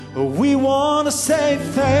We want to say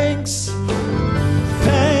thanks,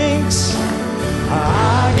 thanks.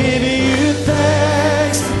 I give you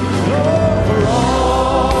thanks, Lord, for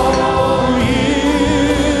all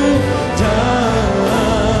you've done.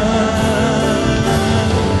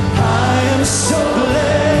 I am so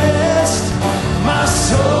blessed, my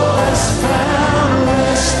soul has found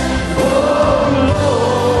rest. Oh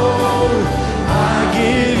Lord, I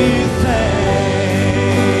give you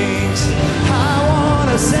thanks. I want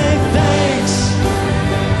to say thanks,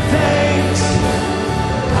 thanks.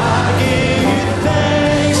 I give you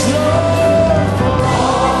thanks, Lord, for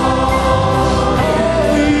all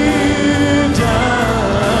you've done.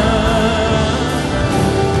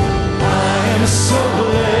 I am so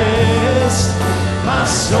blessed, my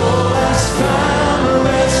soul has found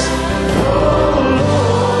rest. Oh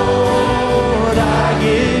Lord, I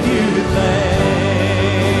give you thanks,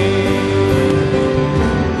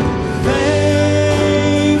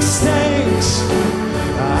 thanks, thanks.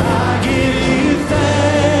 I give you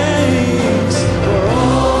thanks for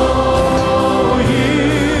all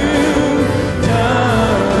you've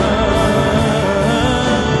done.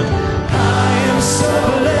 I am so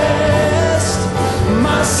blessed,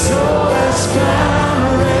 my soul has found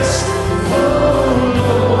rest. Oh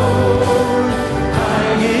Lord, I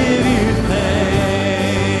give you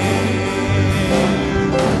thanks.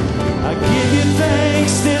 I give you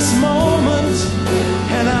thanks this moment,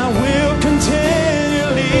 and I will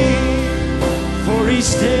continually. For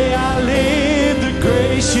each day I live, the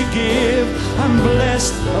grace you give, I'm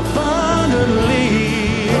blessed abundantly.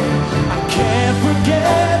 I can't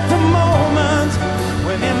forget the moment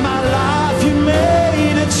when in my life you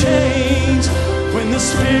made a change. When the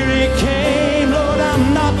Spirit came, Lord,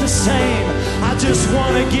 I'm not the same. I just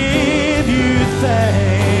want to give you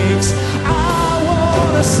thanks. I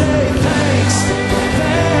want to say thanks.